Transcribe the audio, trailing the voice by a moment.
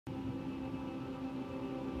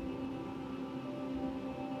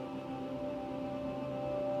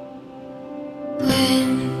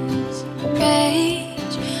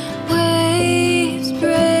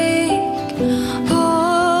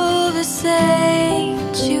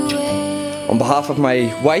on behalf of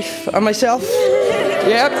my wife and myself.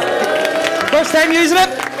 Yep, first time using it.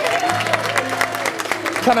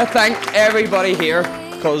 Can I thank everybody here,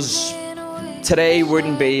 because today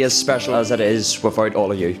wouldn't be as special as it is without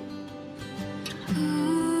all of you.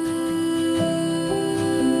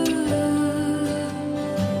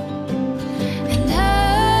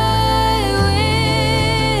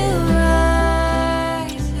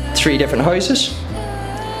 Three different houses,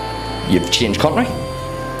 you've changed country,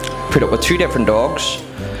 put up with 2 different dogs,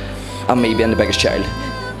 and me being the biggest child.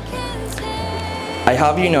 I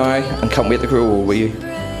have you now and can't wait to grow old with you.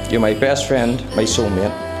 You're my best friend, my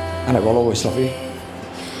soulmate, and I will always love you.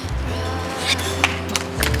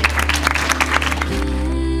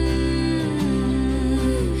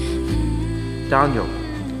 Daniel,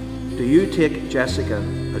 do you take Jessica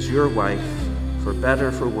as your wife, for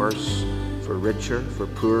better, for worse, for richer, for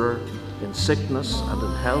poorer, in sickness and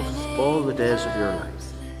in health, all the days of your life?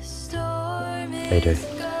 I do.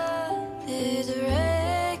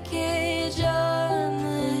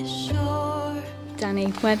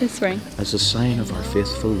 Danny, wear this ring as a sign of our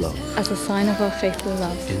faithful love. as a sign of our faithful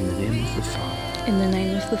love. In the name of the Father, In the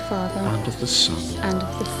name of the Father, and of the Son, and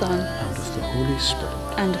of the Son, and of the Holy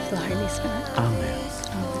Spirit. and of the Holy Spirit. Amen.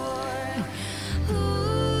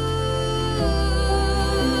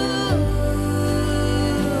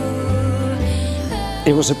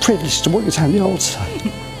 It was a privilege to walk you down the altar.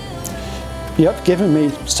 You have given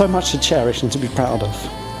me so much to cherish and to be proud of.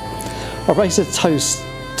 I raise a toast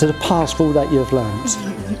to the past for all that you have learned,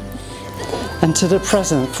 and to the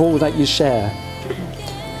present for all that you share,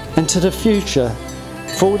 and to the future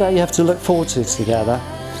for all that you have to look forward to together,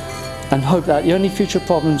 and hope that the only future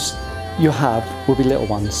problems you have will be little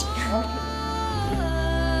ones.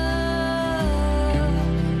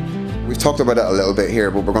 We've talked about it a little bit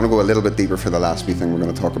here, but we're going to go a little bit deeper for the last wee thing we're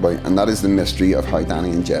going to talk about, and that is the mystery of how Danny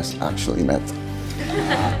and Jess actually met.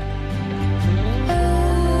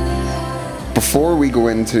 Before we go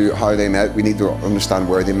into how they met, we need to understand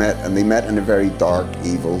where they met, and they met in a very dark,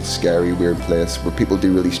 evil, scary, weird place where people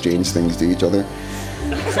do really strange things to each other,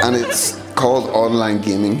 and it's called online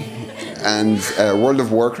gaming and World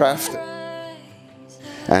of Warcraft.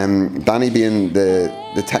 Danny, being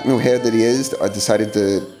the techno head that he is, decided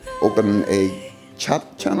to open a chat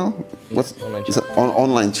channel. What's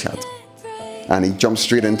online chat? And he jumped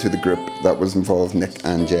straight into the group that was involved Nick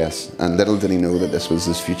and Jess, and little did he know that this was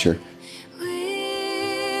his future.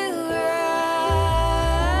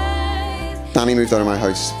 Danny moved out of my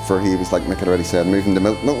house for, he was, like Nick had already said, moving to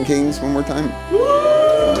Milton Keynes one more time.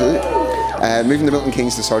 Moving to Milton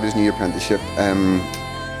Keynes to start his new apprenticeship, and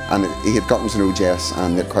he had gotten to know Jess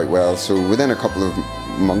and Nick quite well, so within a couple of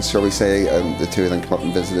months, shall we say, the two of them came up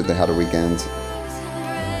and visited. They had a weekend.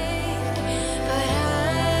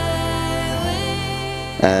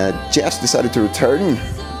 Jess decided to return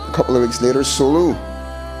a couple of weeks later solo,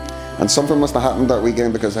 and something must have happened that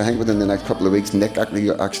weekend, because I think within the next couple of weeks Nick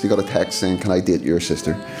actually got a text saying, "Can I date your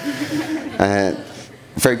sister?"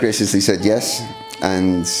 Very graciously said yes,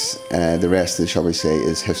 and the rest, shall we say,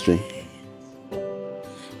 is history.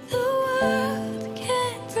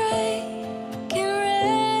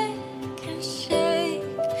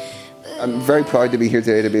 I'm very proud to be here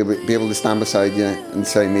today, to be able to stand beside you and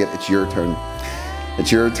say, mate, it's your turn.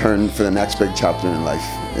 It's your turn for the next big chapter in life.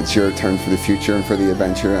 It's your turn for the future and for the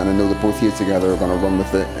adventure, and I know that both of you together are going to run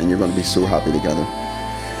with it, and you're going to be so happy together.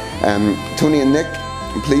 Tony and Nick,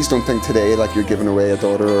 please don't think today like you're giving away a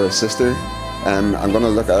daughter or a sister.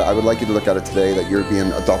 I would like you to look at it today that you're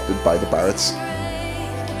being adopted by the Barretts.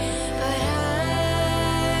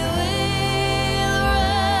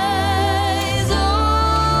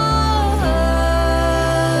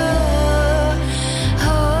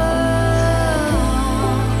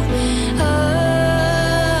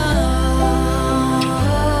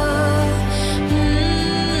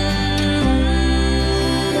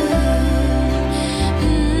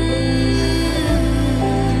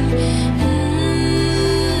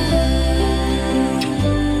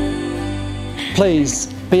 Please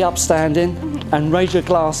be upstanding and raise your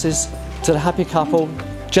glasses to the happy couple,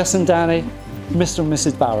 Jess and Danny, Mr. and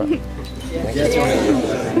Mrs. Barrett.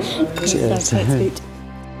 Cheers.